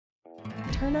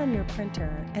Turn on your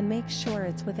printer and make sure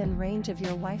it's within range of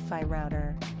your Wi-Fi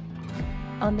router.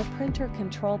 On the printer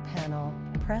control panel,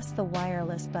 press the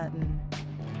wireless button.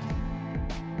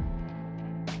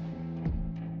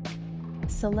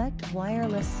 Select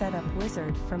Wireless Setup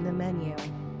Wizard from the menu.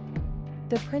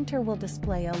 The printer will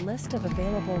display a list of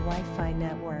available Wi-Fi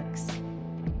networks.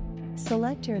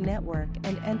 Select your network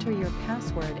and enter your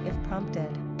password if prompted.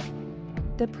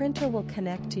 The printer will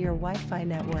connect to your Wi-Fi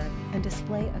network and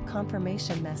display a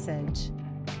confirmation message.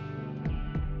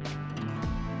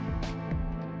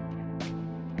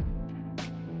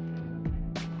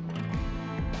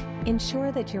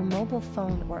 Ensure that your mobile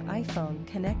phone or iPhone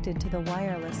connected to the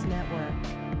wireless network.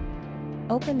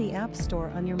 Open the App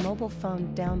Store on your mobile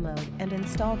phone, download and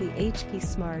install the HP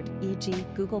Smart, e.g.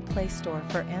 Google Play Store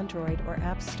for Android or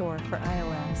App Store for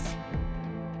iOS.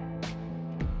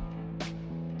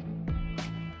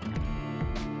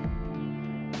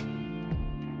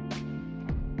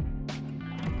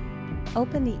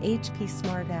 Open the HP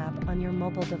Smart app on your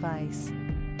mobile device.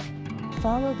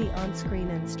 Follow the on-screen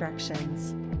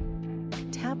instructions.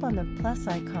 Tap on the plus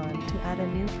icon to add a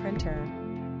new printer.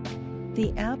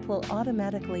 The app will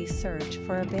automatically search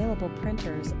for available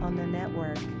printers on the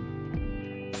network.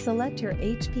 Select your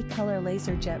HP Color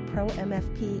LaserJet Pro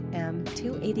MFP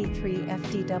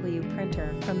M283fdw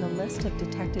printer from the list of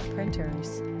detected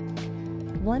printers.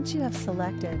 Once you have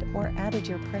selected or added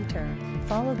your printer,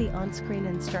 follow the on-screen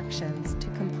instructions to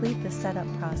complete the setup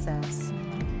process.